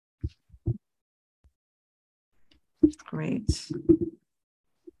Great.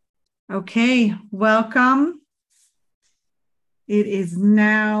 Okay, welcome. It is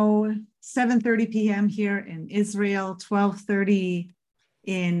now 7:30 p.m. here in Israel, 12:30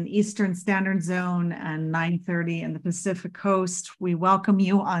 in Eastern Standard Zone, and 9:30 in the Pacific Coast. We welcome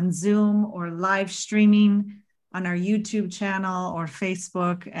you on Zoom or live streaming on our YouTube channel or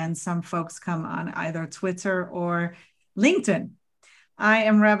Facebook, and some folks come on either Twitter or LinkedIn. I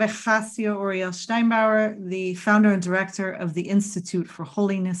am Rabbi Chasya Oriel Steinbauer, the founder and director of the Institute for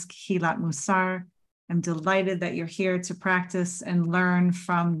Holiness, Mussar. I'm delighted that you're here to practice and learn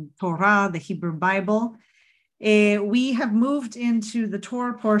from Torah, the Hebrew Bible. We have moved into the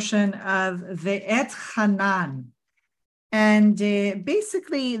Torah portion of Vaetchanan. And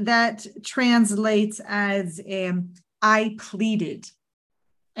basically that translates as I pleaded.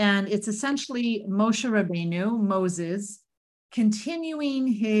 And it's essentially Moshe Rabbeinu, Moses, continuing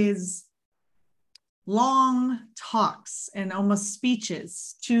his long talks and almost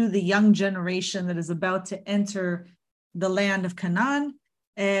speeches to the young generation that is about to enter the land of Canaan,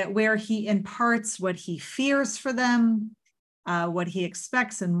 where he imparts what he fears for them, what he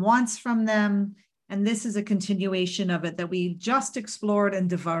expects and wants from them. And this is a continuation of it that we just explored in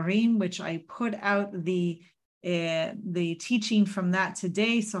Devarim, which I put out the teaching from that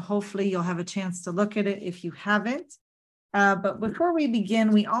today. So hopefully you'll have a chance to look at it if you haven't. But before we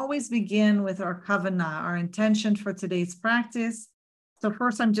begin, we always begin with our kavanah, our intention for today's practice. So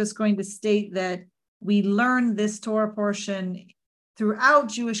first, I'm just going to state that we learn this Torah portion throughout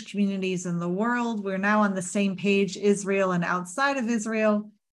Jewish communities in the world. We're now on the same page, Israel and outside of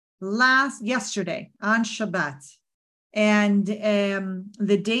Israel. Yesterday on Shabbat, and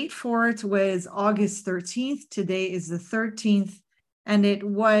the date for it was August 13th. Today is the 13th. And it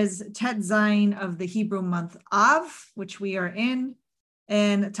was Tet Zayin of the Hebrew month Av, which we are in,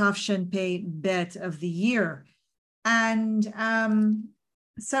 and Tafshin Pei Bet of the year. And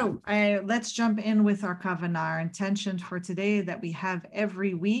let's jump in with our kavanah, our intention for today that we have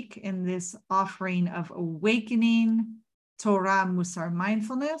every week in this offering of awakening Torah, Mussar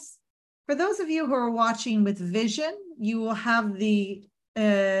Mindfulness. For those of you who are watching with vision, you will have the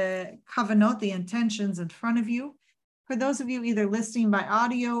kavanot, the intentions in front of you. For those of you either listening by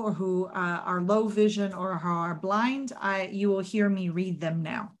audio or who are low vision or who are blind, you will hear me read them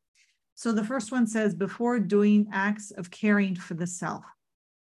now. So the first one says, before doing acts of caring for the self.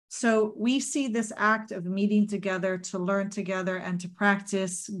 So we see this act of meeting together to learn together and to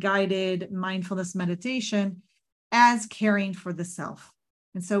practice guided mindfulness meditation as caring for the self.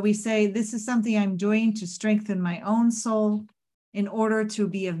 And so we say, this is something I'm doing to strengthen my own soul in order to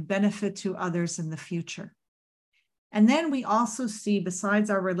be of benefit to others in the future. And then we also see, besides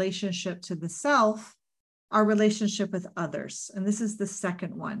our relationship to the self, our relationship with others. And this is the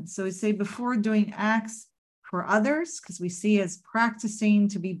second one. So we say before doing acts for others, because we see as practicing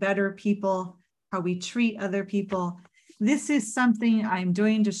to be better people, how we treat other people. This is something I'm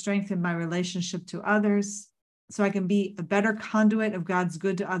doing to strengthen my relationship to others so I can be a better conduit of God's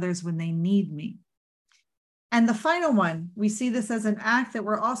good to others when they need me. And the final one, we see this as an act that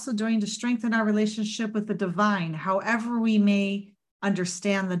we're also doing to strengthen our relationship with the divine, however we may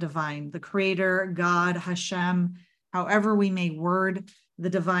understand the divine, the creator, God, Hashem, however we may word the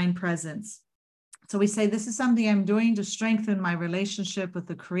divine presence. So we say, this is something I'm doing to strengthen my relationship with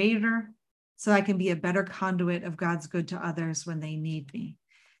the creator so I can be a better conduit of God's good to others when they need me.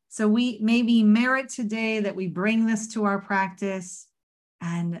 So we maybe merit today that we bring this to our practice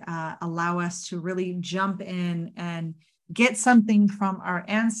and allow us to really jump in and get something from our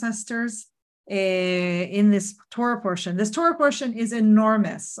ancestors in this Torah portion. This Torah portion is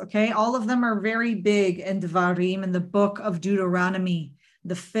enormous, okay? All of them are very big in Devarim, in the book of Deuteronomy,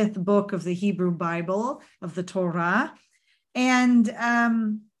 the 5th book of the Hebrew Bible, of the Torah. And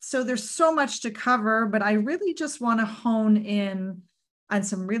so there's so much to cover, but I really just want to hone in on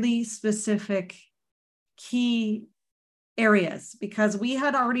some really specific key areas, because we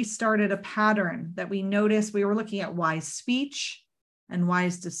had already started a pattern that we noticed. We were looking at wise speech and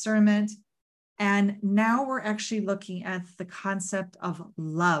wise discernment. And now we're actually looking at the concept of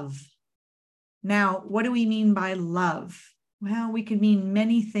love. Now, what do we mean by love? Well, we could mean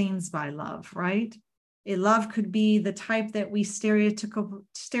many things by love, right? A love could be the type that we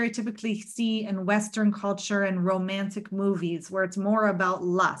stereotypically see in Western culture and romantic movies, where it's more about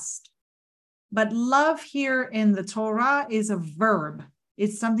lust. But love here in the Torah is a verb.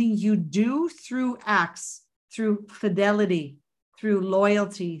 It's something you do through acts, through fidelity, through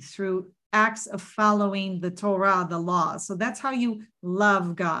loyalty, through acts of following the Torah, the law. So that's how you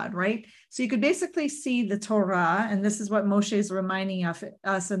love God, right? So you could basically see the Torah, and this is what Moshe is reminding of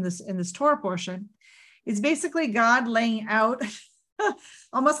us in this Torah portion. It's basically God laying out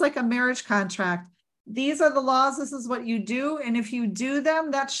almost like a marriage contract. These are the laws. This is what you do. And if you do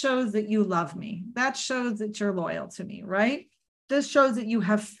them, that shows that you love me. That shows that you're loyal to me, right? This shows that you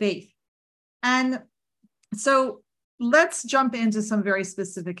have faith. And so let's jump into some very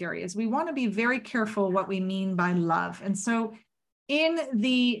specific areas. We want to be very careful what we mean by love. And so in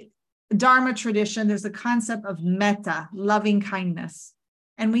the Dharma tradition, there's a concept of metta, loving kindness.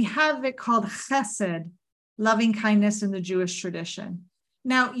 And we have it called chesed, loving kindness in the Jewish tradition.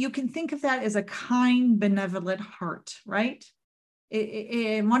 Now, you can think of that as a kind, benevolent heart, right?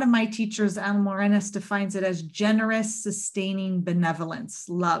 One of my teachers, Al Morenes, defines it as generous, sustaining benevolence,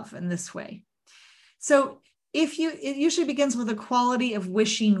 love in this way. So it usually begins with a quality of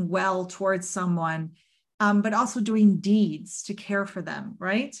wishing well towards someone, but also doing deeds to care for them,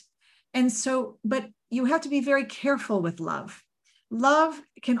 right? And so, but you have to be very careful with love. Love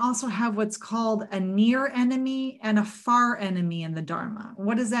can also have what's called a near enemy and a far enemy in the Dharma.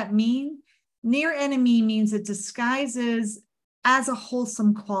 What does that mean? Near enemy means it disguises as a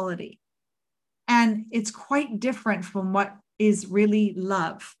wholesome quality. And it's quite different from what is really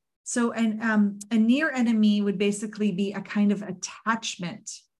love. So a near enemy would basically be a kind of attachment,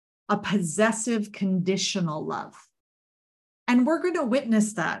 a possessive, conditional love. And we're going to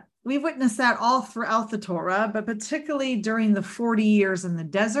witness that. We've witnessed that all throughout the Torah, but particularly during the 40 years in the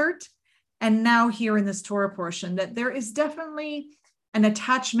desert, and now here in this Torah portion, that there is definitely an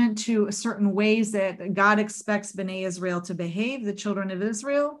attachment to certain ways that God expects Bnei Israel to behave, the children of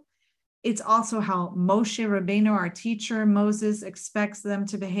Israel. It's also how Moshe Rabbeinu, our teacher, Moses, expects them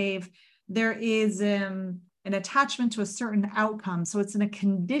to behave. There is an attachment to a certain outcome. So it's in a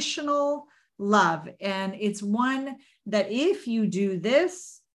conditional love. And it's one that if you do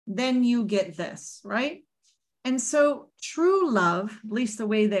this, then you get this, right? And so true love, at least the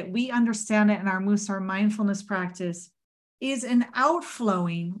way that we understand it in our Mussar Mindfulness practice, is an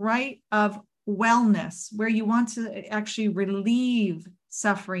outflowing, right, of wellness, where you want to actually relieve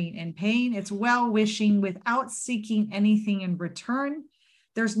suffering and pain. It's well-wishing without seeking anything in return.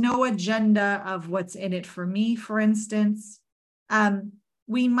 There's no agenda of what's in it for me, for instance.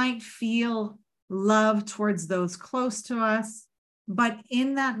 We might feel love towards those close to us, but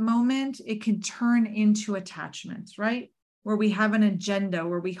in that moment, it can turn into attachment, right? Where we have an agenda,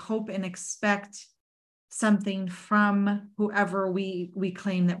 where we hope and expect something from whoever we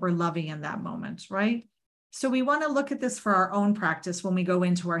claim that we're loving in that moment, right? So we want to look at this for our own practice when we go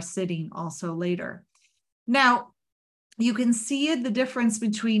into our sitting also later. Now, you can see the difference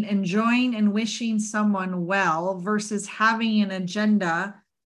between enjoying and wishing someone well versus having an agenda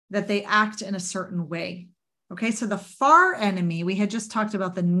that they act in a certain way. Okay, so the far enemy, we had just talked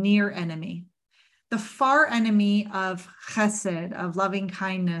about the near enemy. The far enemy of chesed, of loving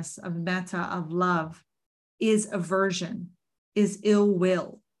kindness, of metta, of love, is aversion, is ill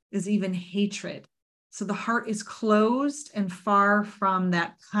will, is even hatred. So the heart is closed and far from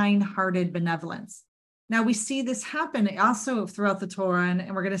that kind-hearted benevolence. Now we see this happen also throughout the Torah,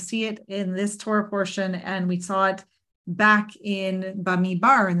 and we're going to see it in this Torah portion, and we saw it back in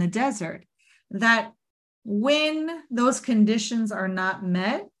Bamidbar in the desert, that when those conditions are not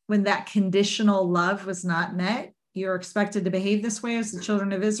met, when that conditional love was not met, you're expected to behave this way as the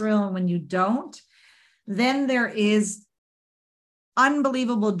children of Israel, and when you don't, then there is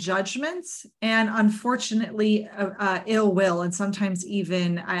unbelievable judgments and unfortunately ill will, and sometimes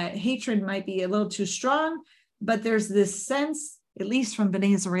even hatred might be a little too strong, but there's this sense, at least from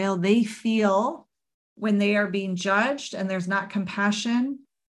Bnei Israel, they feel when they are being judged and there's not compassion,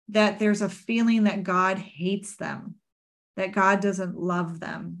 that there's a feeling that God hates them, that God doesn't love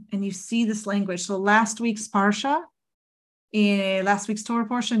them. And you see this language. So last week's parasha, in last week's Torah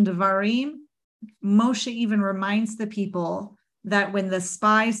portion, Devarim, Moshe even reminds the people that when the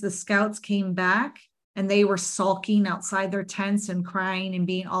spies, the scouts came back and they were sulking outside their tents and crying and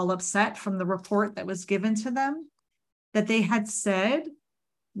being all upset from the report that was given to them, that they had said,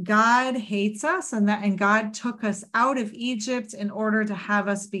 God hates us, and God took us out of Egypt in order to have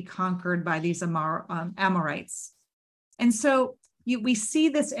us be conquered by these Amorites. And so we see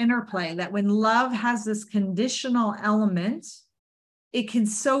this interplay that when love has this conditional element, it can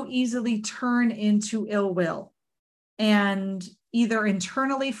so easily turn into ill will, and either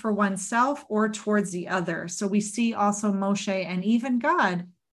internally for oneself or towards the other. So we see also Moshe and even God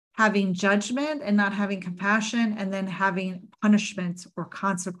having judgment and not having compassion, and then having punishment or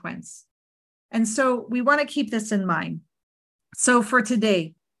consequence. And so we want to keep this in mind. So for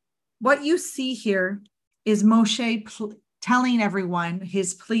today, what you see here is Moshe telling everyone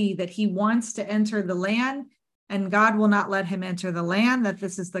his plea that he wants to enter the land and God will not let him enter the land, that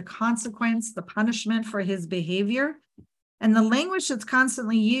this is the consequence, the punishment for his behavior. And the language that's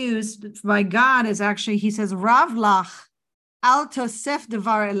constantly used by God is actually, he says, Rav lach al tosef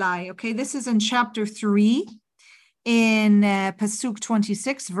devar elai. Okay, this is in chapter 3, in Pasuk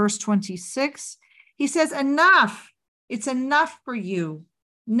 26, verse 26. He says, enough. It's enough for you.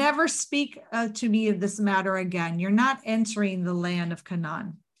 Never speak to me of this matter again. You're not entering the land of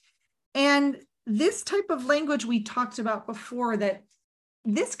Canaan. And this type of language we talked about before, that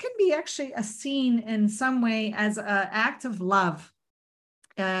this can be actually a seen in some way as an act of love.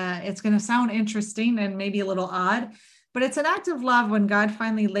 It's going to sound interesting and maybe a little odd, but it's an act of love when God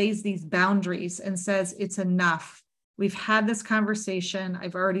finally lays these boundaries and says, it's enough. We've had this conversation.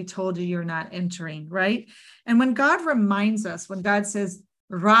 I've already told you you're not entering, right? And when God reminds us, when God says,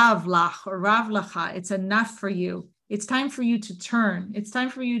 Rav lach or Rav lacha, it's enough for you. It's time for you to turn. It's time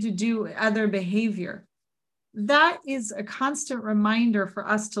for you to do other behavior. That is a constant reminder for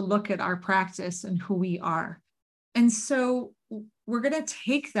us to look at our practice and who we are. And so we're going to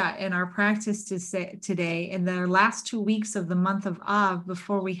take that in our practice today in the last 2 weeks of the month of Av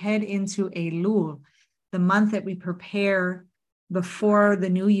before we head into Elul, the month that we prepare before the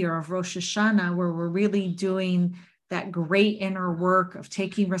new year of Rosh Hashanah, where we're really doing that great inner work of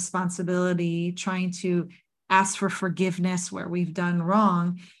taking responsibility, trying to ask for forgiveness where we've done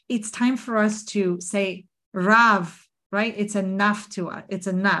wrong. It's time for us to say, Rav, right? It's enough to us. It's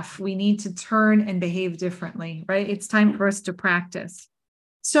enough. We need to turn and behave differently, right? It's time for us to practice.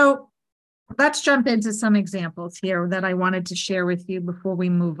 So let's jump into some examples here that I wanted to share with you before we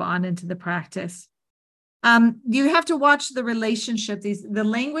move on into the practice. You have to watch the relationship. The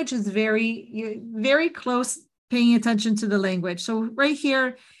language is very close, paying attention to the language. So right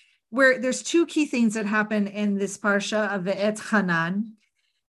here, where there's 2 key things that happen in this parasha of Vaetchanan.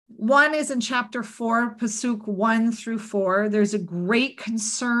 One is in chapter 4, Pasuk 1 through 4. There's a great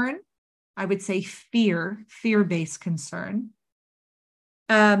concern, I would say fear-based concern,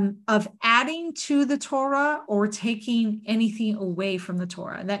 of adding to the Torah or taking anything away from the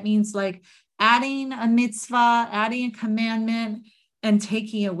Torah. That means like adding a mitzvah, adding a commandment, and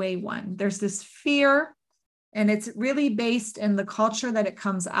taking away one. There's this fear, and it's really based in the culture that it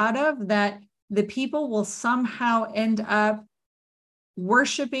comes out of, that the people will somehow end up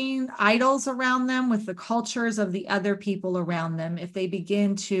worshiping idols around them with the cultures of the other people around them if they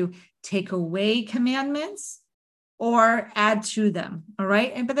begin to take away commandments or add to them. All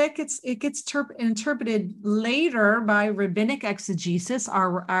right. But that gets interpreted later by rabbinic exegesis.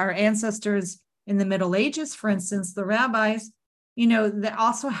 Our ancestors in the Middle Ages, for instance, the rabbis, they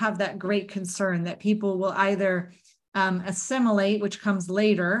also have that great concern that people will either assimilate, which comes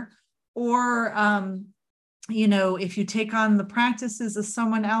later, or if you take on the practices of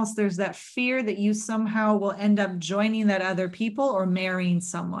someone else, there's that fear that you somehow will end up joining that other people or marrying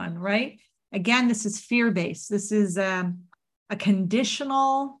someone, right? Again, this is fear-based. This is a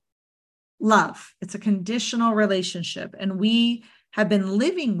conditional love. It's a conditional relationship. And we have been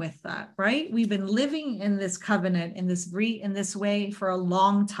living with that, right? We've been living in this covenant, in this way for a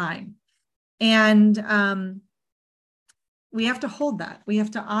long time. And we have to hold that. We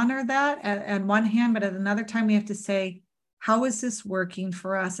have to honor that at one hand, but at another time, we have to say, how is this working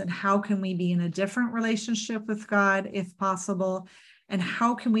for us? And how can we be in a different relationship with God, if possible? And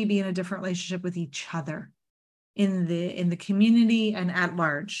how can we be in a different relationship with each other in the community and at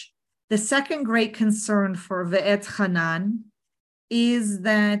large? The second great concern for Vaetchanan is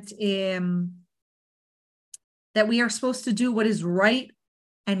that we are supposed to do what is right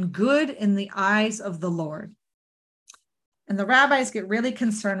and good in the eyes of the Lord. And the rabbis get really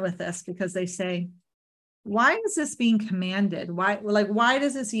concerned with this because they say, why is this being commanded? Why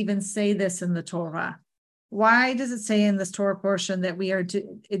does this even say this in the Torah? Why does it say in this Torah portion that we are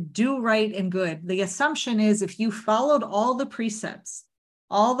to do right and good? The assumption is if you followed all the precepts,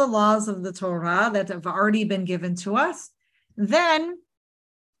 all the laws of the Torah that have already been given to us, then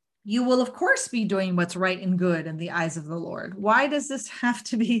you will, of course, be doing what's right and good in the eyes of the Lord. Why does this have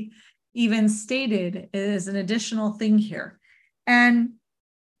to be even stated as an additional thing here? And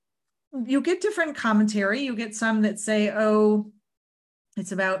you get different commentary. You get some that say, oh,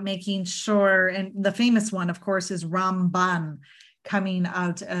 it's about making sure, and the famous one, of course, is Ramban, coming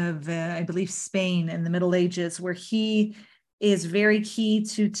out of, I believe, Spain in the Middle Ages, where he is very key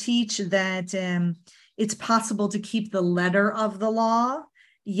to teach that it's possible to keep the letter of the law,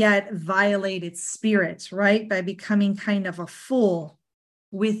 yet violate its spirit, right? By becoming kind of a fool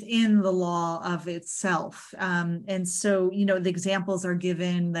within the law of itself. And so, the examples are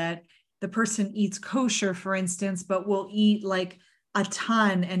given that the person eats kosher, for instance, but will eat like a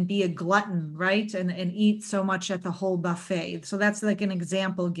ton and be a glutton, right? And eat so much at the whole buffet. So that's like an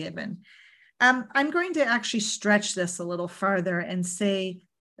example given. I'm going to actually stretch this a little farther and say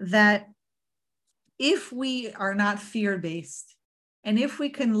that if we are not fear-based, and if we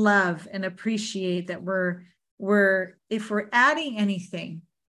can love and appreciate that if we're adding anything,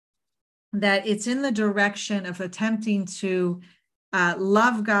 that it's in the direction of attempting to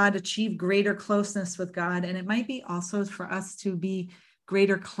love God, achieve greater closeness with God. And it might be also for us to be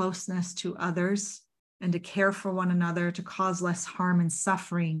greater closeness to others and to care for one another, to cause less harm and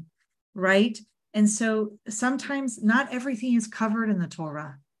suffering, right? And so sometimes not everything is covered in the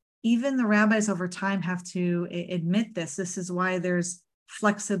Torah. Even the rabbis over time have to admit this. This is why there's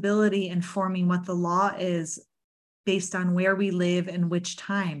flexibility in forming what the law is based on where we live and which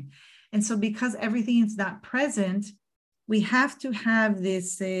time. And so because everything is not present, we have to have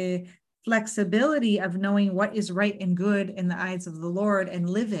this flexibility of knowing what is right and good in the eyes of the Lord and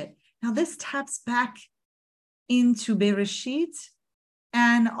live it. Now, this taps back into Bereshit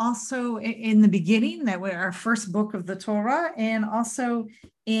and also in the beginning, that were our first book of the Torah, and also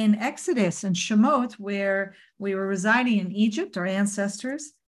in Exodus and Shemot, where we were residing in Egypt, our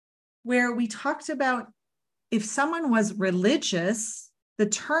ancestors, where we talked about if someone was religious, the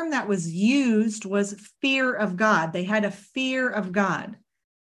term that was used was fear of God. They had a fear of God.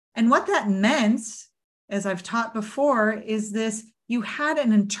 And what that meant, as I've taught before, is this: you had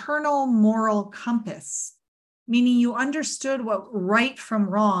an internal moral compass, meaning you understood what right from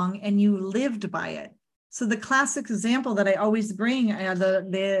wrong and you lived by it. So the classic example that I always bring are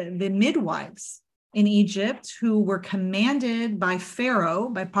the midwives in Egypt who were commanded by Pharaoh,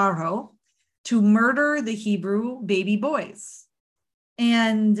 by Paro, to murder the Hebrew baby boys.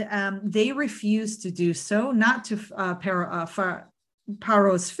 And they refused to do so, not to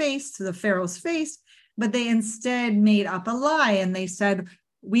Paro's face, to the Pharaoh's face, but they instead made up a lie. And they said,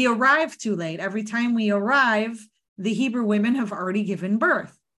 we arrived too late. Every time we arrive, the Hebrew women have already given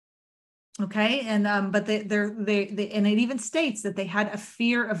birth. Okay. And but and it even states that they had a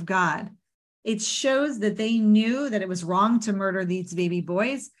fear of God. It shows that they knew that it was wrong to murder these baby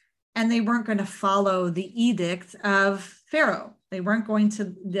boys, and they weren't going to follow the edict of Pharaoh. They weren't going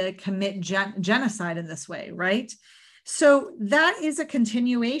to commit genocide in this way, right? So that is a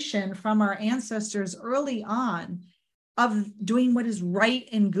continuation from our ancestors early on of doing what is right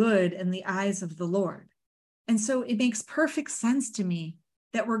and good in the eyes of the Lord. And so it makes perfect sense to me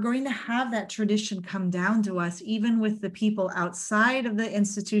that we're going to have that tradition come down to us, even with the people outside of the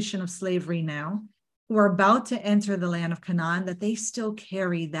institution of slavery now, who are about to enter the land of Canaan, that they still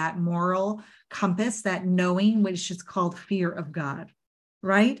carry that moral compass, that knowing, which is called fear of God,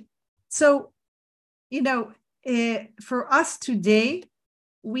 right? So, for us today,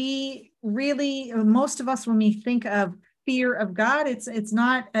 we really, most of us, when we think of fear of God, it's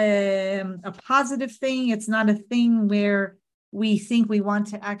not a positive thing. It's not a thing where we think we want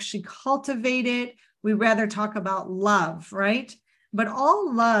to actually cultivate it. We rather talk about love, right? But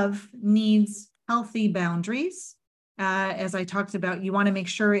all love needs healthy boundaries. As I talked about, you want to make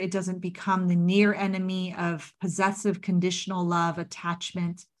sure it doesn't become the near enemy of possessive conditional love,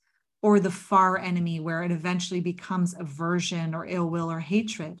 attachment, or the far enemy where it eventually becomes aversion or ill will or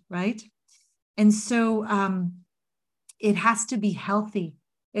hatred, right? And so it has to be healthy.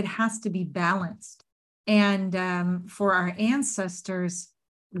 It has to be balanced. And for our ancestors,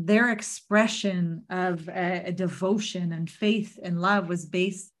 their expression of a devotion and faith and love was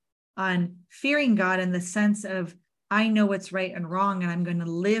based on fearing God in the sense of, I know what's right and wrong, and I'm going to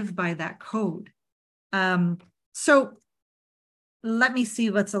live by that code. So let me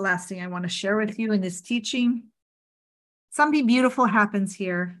see what's the last thing I want to share with you in this teaching. Something beautiful happens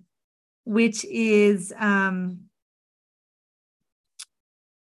here, which is,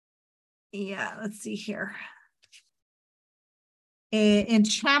 let's see here. In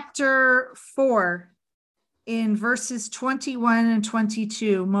chapter 4, in verses 21 and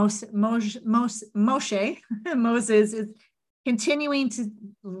 22, Moses is continuing to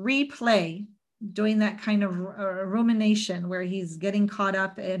replay, doing that kind of rumination where he's getting caught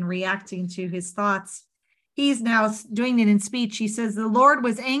up and reacting to his thoughts. He's now doing it in speech. He says, the Lord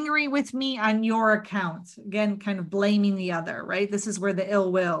was angry with me on your account. Again, kind of blaming the other, right? This is where the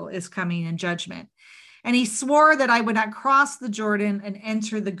ill will is coming in judgment. And he swore that I would not cross the Jordan and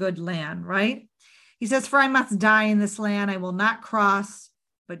enter the good land, right? He says, for I must die in this land. I will not cross,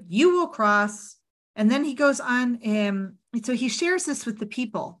 but you will cross. And then he goes on. So he shares this with the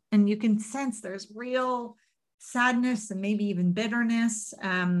people, and you can sense there's real sadness and maybe even bitterness,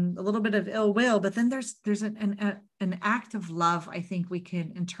 a little bit of ill will, but then there's an act of love, I think we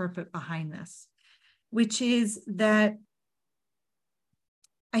can interpret behind this, which is that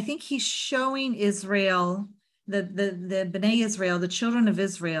I think he's showing Israel, the Bnei Israel, the children of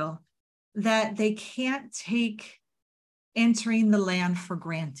Israel, that they can't take entering the land for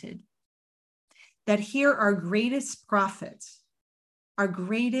granted. That here our greatest prophet, our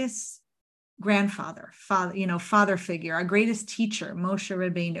greatest grandfather, father figure, our greatest teacher, Moshe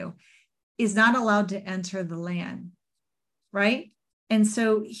Rabbeinu, is not allowed to enter the land, right? And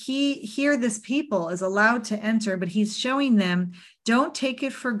so this people is allowed to enter, but he's showing them, don't take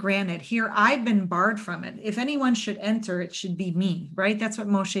it for granted. Here, I've been barred from it. If anyone should enter, it should be me, right? That's what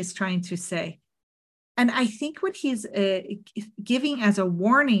Moshe is trying to say. And I think what he's giving as a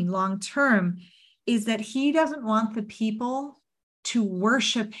warning long-term is that he doesn't want the people to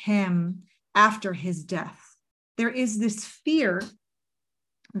worship him after his death. There is this fear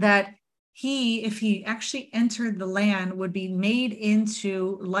that if he actually entered the land, would be made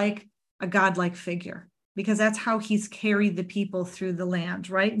into like a godlike figure, because that's how he's carried the people through the land,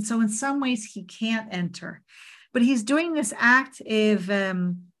 right? And so in some ways he can't enter, but he's doing this act of,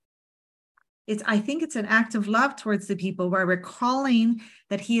 I think it's an act of love towards the people, by recalling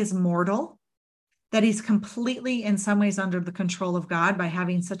that he is mortal, that he's completely in some ways under the control of God by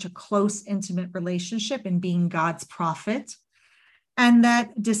having such a close, intimate relationship and being God's prophet. And that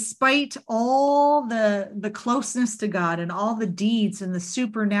despite all the closeness to God and all the deeds and the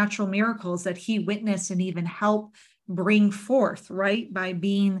supernatural miracles that he witnessed and even helped bring forth, right, by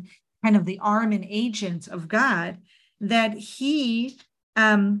being kind of the arm and agent of God, that he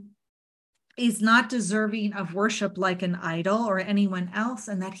is not deserving of worship like an idol or anyone else,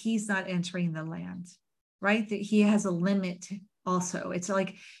 and that he's not entering the land, right? That he has a limit also. It's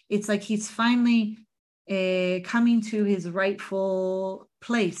like he's finally coming to his rightful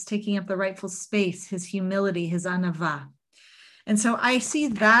place, taking up the rightful space, his humility, his anava. And so I see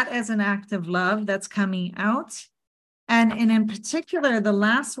that as an act of love that's coming out. And in particular, the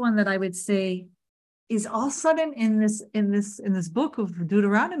last one that I would say is all of a sudden in this book of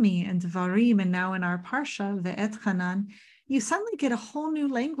Deuteronomy and Devarim, and now in our parasha, Vaetchanan, you suddenly get a whole new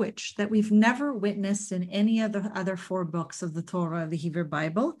language that we've never witnessed in any of the other 4 books of the Torah, the Hebrew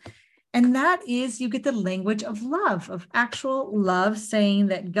Bible. And that is, you get the language of love, of actual love, saying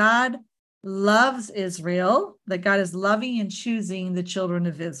that God loves Israel, that God is loving and choosing the children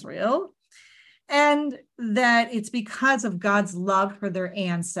of Israel, and that it's because of God's love for their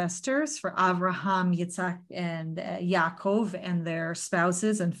ancestors, for Abraham, Yitzhak, and Yaakov, and their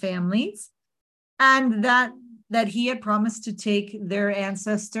spouses and families, and that he had promised to take their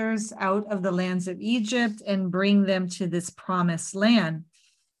ancestors out of the lands of Egypt and bring them to this promised land.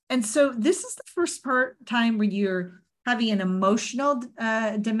 And so this is the first time where you're having an emotional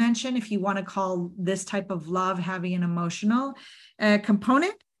dimension, if you want to call this type of love having an emotional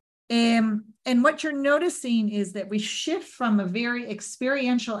component. And what you're noticing is that we shift from a very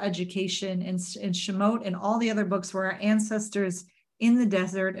experiential education in Shemot and all the other books, where our ancestors in the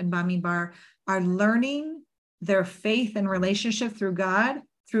desert and Bamidbar are learning their faith and relationship through God,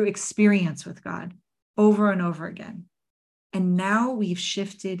 through experience with God over and over again. And now we've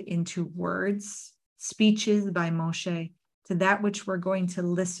shifted into words, speeches by Moshe, to that which we're going to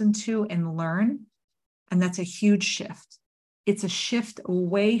listen to and learn. And that's a huge shift. It's a shift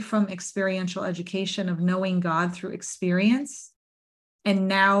away from experiential education of knowing God through experience. And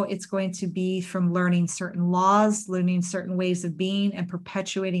now it's going to be from learning certain laws, learning certain ways of being, and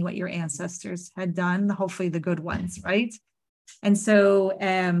perpetuating what your ancestors had done, hopefully the good ones, right? And so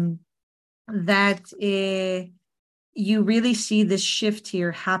you really see this shift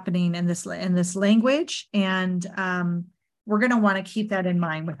here happening in this language, and we're going to want to keep that in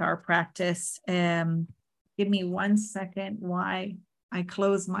mind with our practice. Give me 1 second while I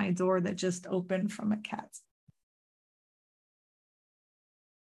close my door that just opened from a cat.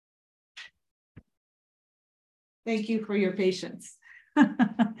 Thank you for your patience. You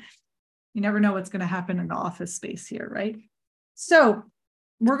never know what's going to happen in the office space here, right? So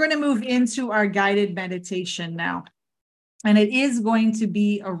we're going to move into our guided meditation now. And it is going to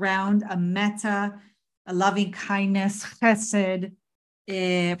be around a metta, a loving kindness, chesed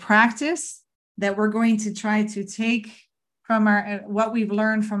practice that we're going to try to take from what we've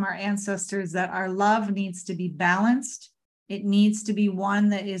learned from our ancestors, that our love needs to be balanced. It needs to be one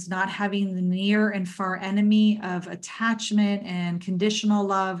that is not having the near and far enemy of attachment and conditional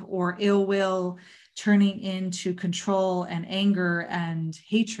love or ill will turning into control and anger and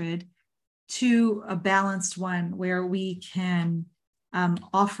hatred, to a balanced one where we can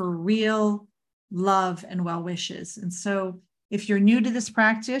offer real love and well wishes. And so if you're new to this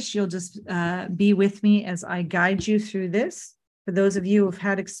practice, you'll just be with me as I guide you through this. For those of you who've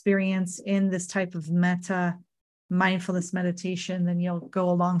had experience in this type of metta mindfulness meditation, then you'll go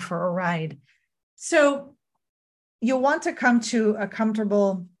along for a ride. So you'll want to come to a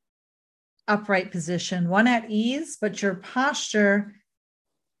comfortable upright position, one at ease, but your posture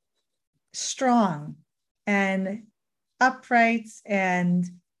strong and upright and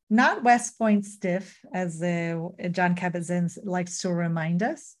not West Point stiff, as John Kabat-Zinn likes to remind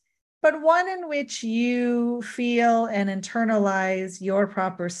us, but one in which you feel and internalize your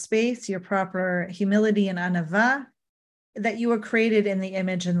proper space, your proper humility and anava, that you were created in the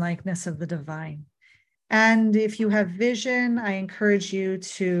image and likeness of the divine. And if you have vision, I encourage you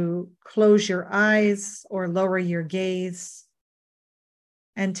to close your eyes or lower your gaze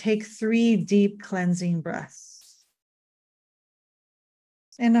and take 3 deep cleansing breaths.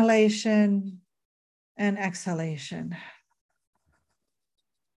 Inhalation and exhalation.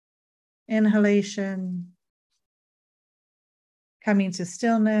 Inhalation, coming to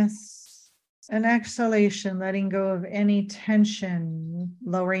stillness, and exhalation, letting go of any tension,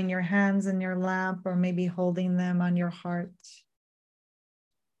 lowering your hands in your lap or maybe holding them on your heart.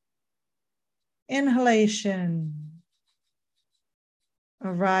 Inhalation,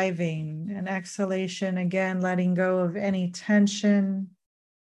 arriving, and exhalation, again, letting go of any tension.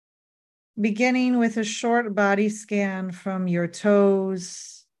 Beginning with a short body scan from your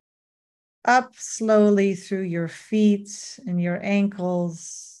toes, up slowly through your feet and your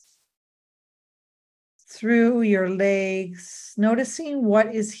ankles, through your legs, noticing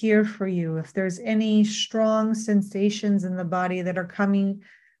what is here for you. If there's any strong sensations in the body that are coming,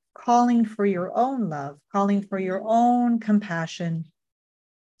 calling for your own love, calling for your own compassion,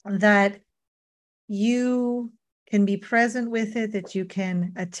 that you can be present with it, that you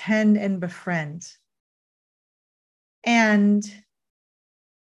can attend and befriend. And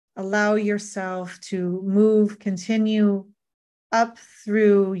allow yourself to move, continue up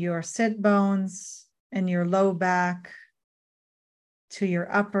through your sit bones and your low back to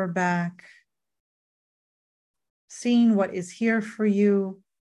your upper back, seeing what is here for you.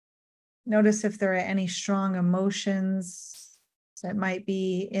 Notice if there are any strong emotions that might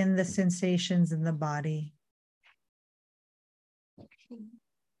be in the sensations in the body.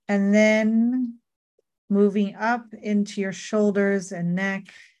 And then moving up into your shoulders and neck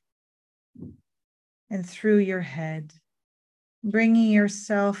and through your head, bringing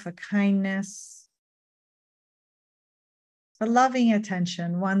yourself a kindness, a loving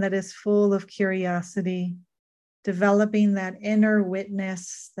attention, one that is full of curiosity, developing that inner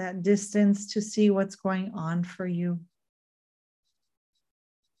witness, that distance to see what's going on for you.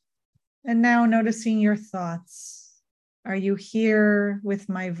 And now noticing your thoughts. Are you here with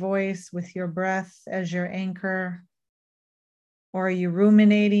my voice, with your breath as your anchor? Or are you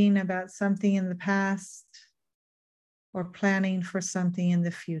ruminating about something in the past or planning for something in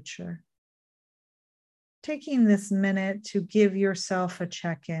the future? Taking this minute to give yourself a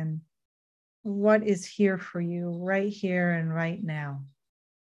check-in. What is here for you right here and right now?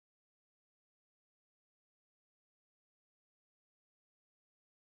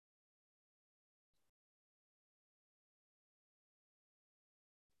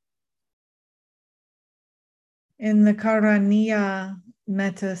 In the Karaniya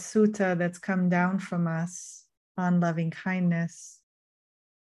Metta Sutta that's come down from us on loving kindness,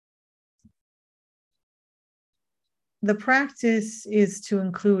 the practice is to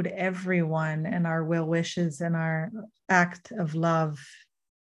include everyone in our well wishes and our act of love.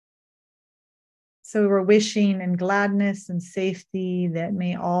 So we're wishing in gladness and safety that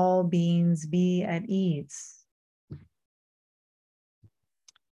may all beings be at ease.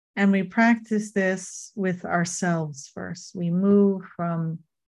 And we practice this with ourselves first. We move from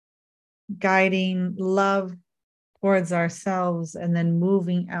guiding love towards ourselves and then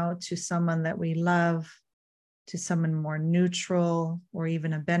moving out to someone that we love, to someone more neutral or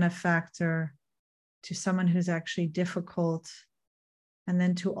even a benefactor, to someone who's actually difficult, and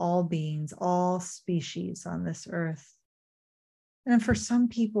then to all beings, all species on this earth. And for some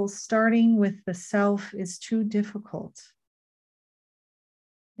people, starting with the self is too difficult.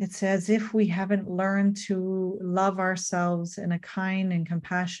 It's as if we haven't learned to love ourselves in a kind and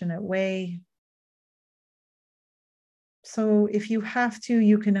compassionate way. So if you have to,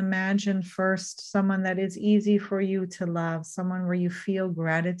 you can imagine first someone that is easy for you to love, someone where you feel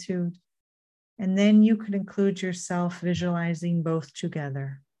gratitude. And then you could include yourself visualizing both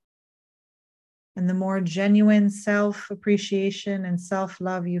together. And the more genuine self-appreciation and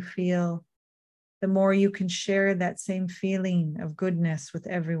self-love you feel, the more you can share that same feeling of goodness with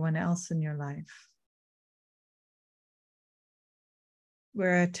everyone else in your life.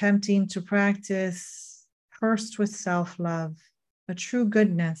 We're attempting to practice first with self-love, a true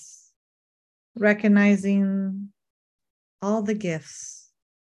goodness, recognizing all the gifts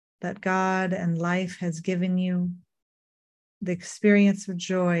that God and life has given you, the experience of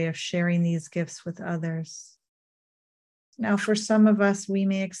joy of sharing these gifts with others. Now, for some of us, we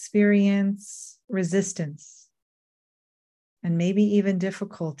may experience resistance and maybe even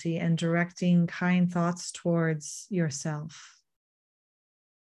difficulty in directing kind thoughts towards yourself.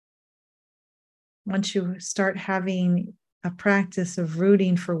 Once you start having a practice of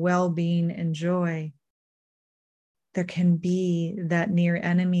rooting for well-being and joy, there can be that near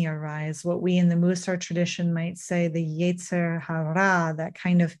enemy arise, what we in the Mussar tradition might say, the Yetzer Hara, that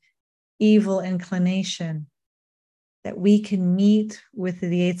kind of evil inclination, that we can meet with the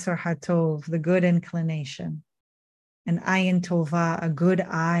Yetzer Hatov, the good inclination, an Ayin Tova, a good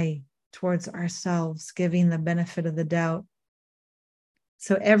eye towards ourselves, giving the benefit of the doubt.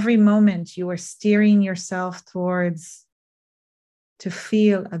 So every moment you are steering yourself towards to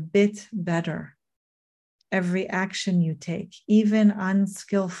feel a bit better. Every action you take, even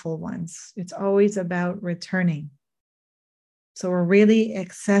unskillful ones, it's always about returning. So we're really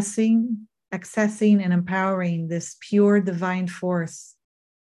accessing and empowering this pure divine force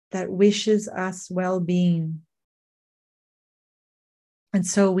that wishes us well-being. And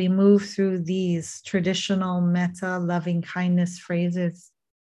so we move through these traditional metta, loving kindness phrases.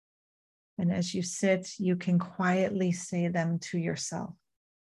 And as you sit, you can quietly say them to yourself.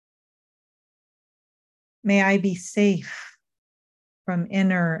 May I be safe from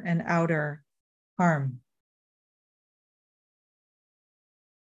inner and outer harm.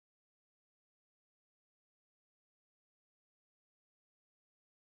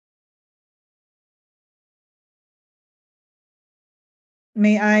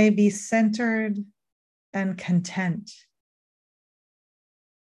 May I be centered and content.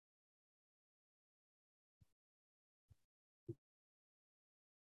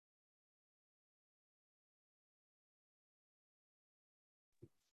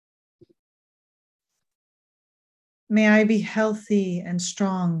 May I be healthy and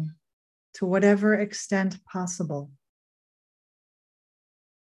strong to whatever extent possible.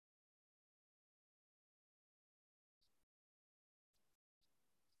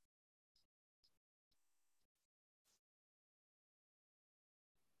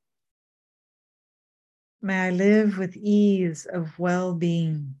 May I live with ease of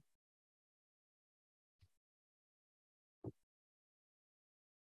well-being.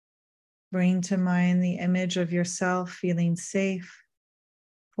 Bring to mind the image of yourself feeling safe,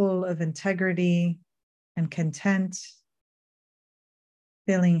 full of integrity and content,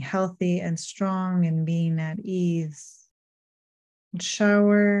 feeling healthy and strong and being at ease. And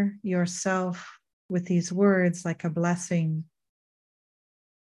shower yourself with these words like a blessing.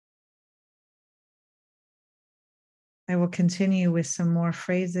 I will continue with some more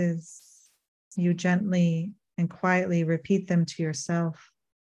phrases. You gently and quietly repeat them to yourself.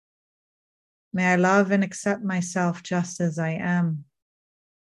 May I love and accept myself just as I am.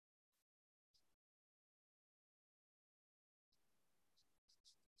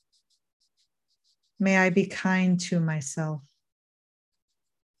 May I be kind to myself.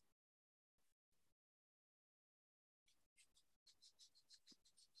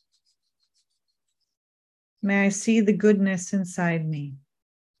 May I see the goodness inside me.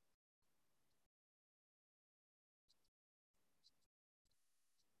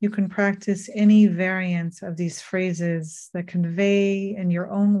 You can practice any variant of these phrases that convey in your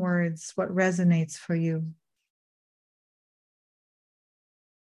own words what resonates for you.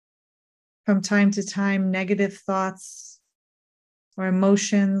 From time to time, negative thoughts or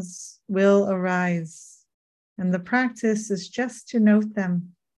emotions will arise, and the practice is just to note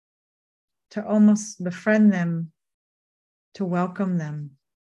them, to almost befriend them, to welcome them,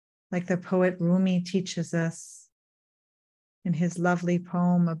 like the poet Rumi teaches us in his lovely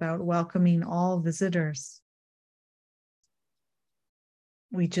poem about welcoming all visitors.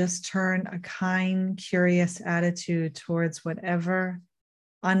 We just turn a kind, curious attitude towards whatever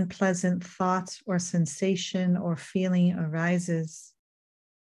unpleasant thought or sensation or feeling arises.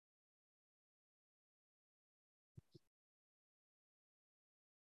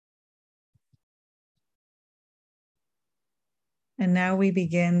 And now we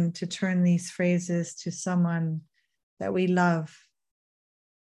begin to turn these phrases to someone that we love.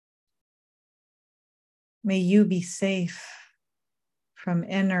 May you be safe from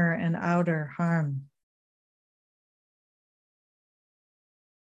inner and outer harm.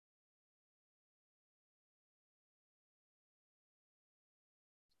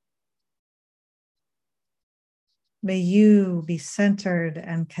 May you be centered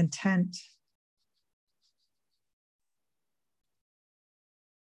and content.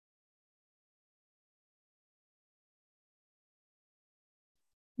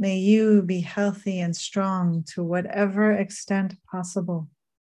 May you be healthy and strong to whatever extent possible.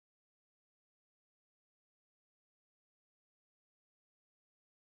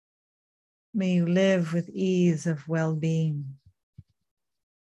 May you live with ease of well-being.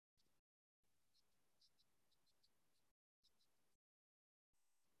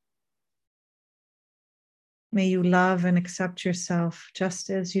 May you love and accept yourself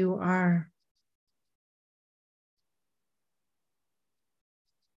just as you are.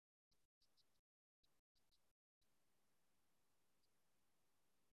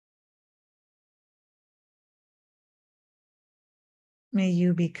 May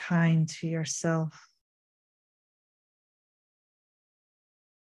you be kind to yourself.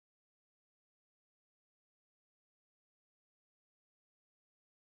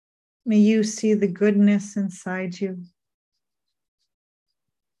 May you see the goodness inside you.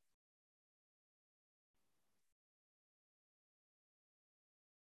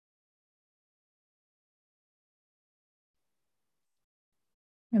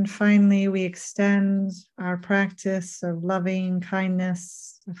 And finally, we extend our practice of loving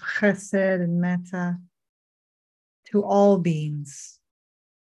kindness, of chesed and metta to all beings.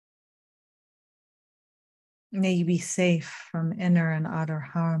 May you be safe from inner and outer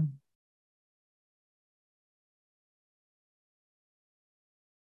harm.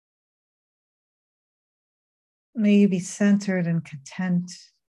 May you be centered and content.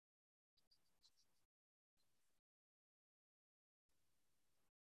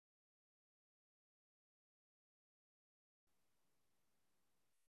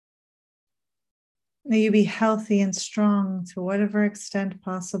 May you be healthy and strong to whatever extent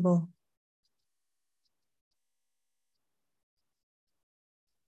possible.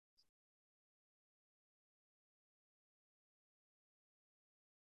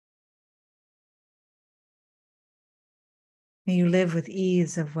 May you live with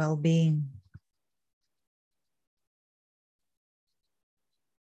ease of well-being.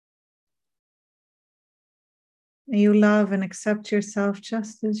 May you love and accept yourself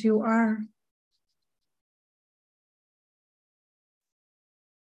just as you are.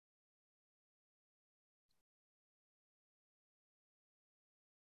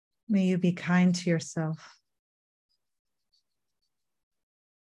 May you be kind to yourself.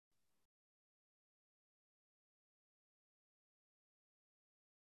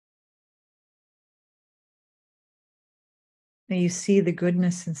 May you see the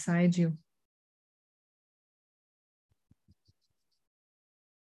goodness inside you.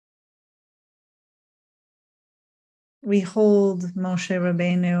 We hold Moshe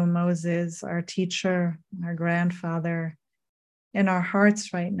Rabbeinu, Moses, our teacher, our grandfather, in our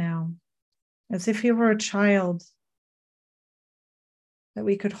hearts right now, as if he were a child that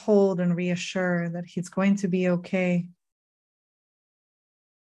we could hold and reassure that he's going to be okay.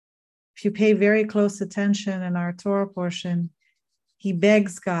 If you pay very close attention in our Torah portion, he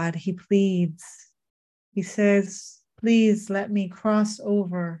begs God, he pleads. He says, please let me cross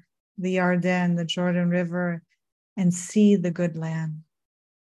over the Yarden, the Jordan River, and see the good land.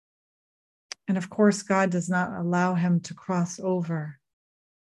 And of course, God does not allow him to cross over,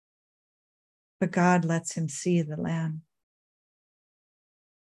 but God lets him see the land.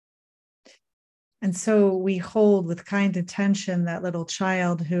 And so we hold with kind attention that little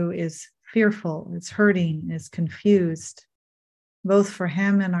child who is fearful, is hurting, is confused, both for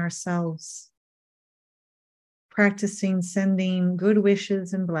him and ourselves, practicing sending good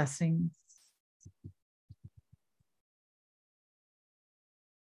wishes and blessings.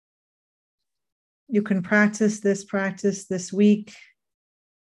 You can practice this week,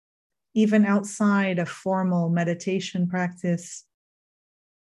 even outside of formal meditation practice,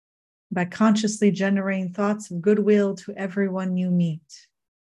 by consciously generating thoughts of goodwill to everyone you meet,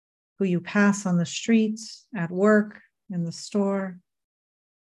 who you pass on the street, at work, in the store.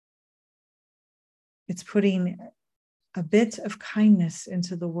 It's putting a bit of kindness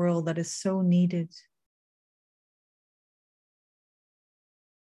into the world that is so needed.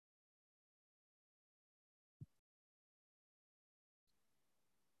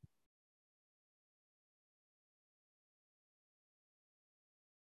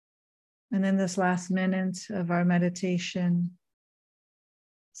 And in this last minute of our meditation,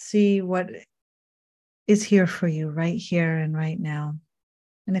 see what is here for you right here and right now.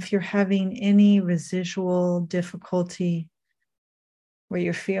 And if you're having any residual difficulty where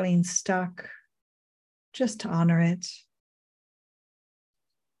you're feeling stuck, just honor it.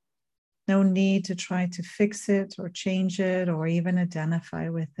 No need to try to fix it or change it or even identify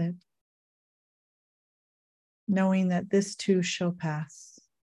with it. Knowing that this too shall pass.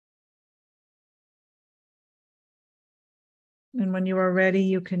 And when you are ready,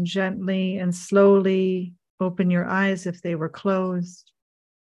 you can gently and slowly open your eyes if they were closed,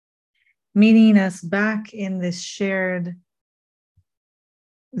 meeting us back in this shared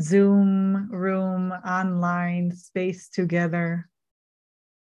Zoom room, online space together.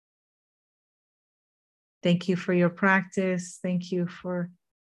 Thank you for your practice. Thank you for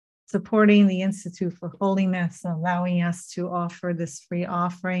supporting the Institute for Holiness, allowing us to offer this free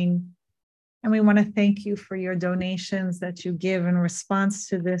offering. And we want to thank you for your donations that you give in response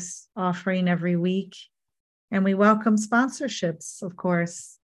to this offering every week. And we welcome sponsorships, of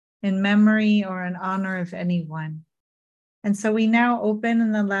course, in memory or in honor of anyone. And so we now open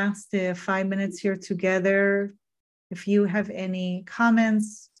in the last 5 minutes here together. If you have any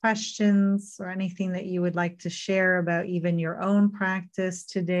comments, questions, or anything that you would like to share about even your own practice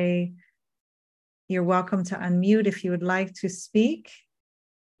today, you're welcome to unmute if you would like to speak,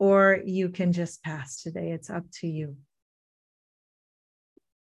 or you can just pass today. It's up to you.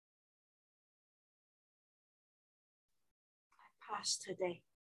 I pass today.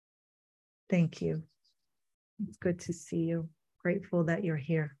 Thank you. It's good to see you. Grateful that you're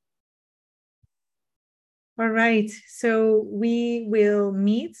here. All right, so we will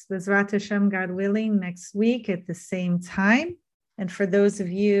meet, B'ezrat Hashem, God willing, next week at the same time. And for those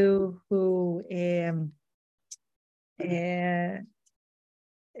of you who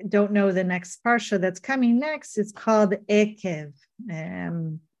don't know the next parasha that's coming next, it's called Ekev.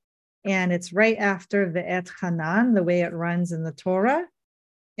 And it's right after Vaetchanan, the way it runs in the Torah.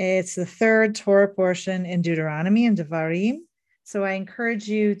 It's the third Torah portion in Deuteronomy and Devarim. So I encourage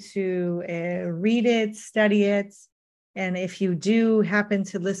you to read it, study it. And if you do happen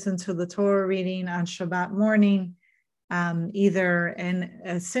to listen to the Torah reading on Shabbat morning, either in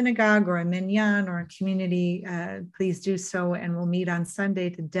a synagogue or a minyan or a community, please do so. And we'll meet on Sunday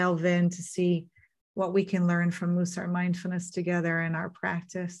to delve in to see what we can learn from Mussar Mindfulness together in our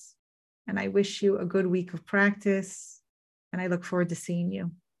practice. And I wish you a good week of practice. And I look forward to seeing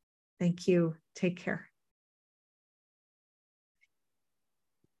you. Thank you. Take care.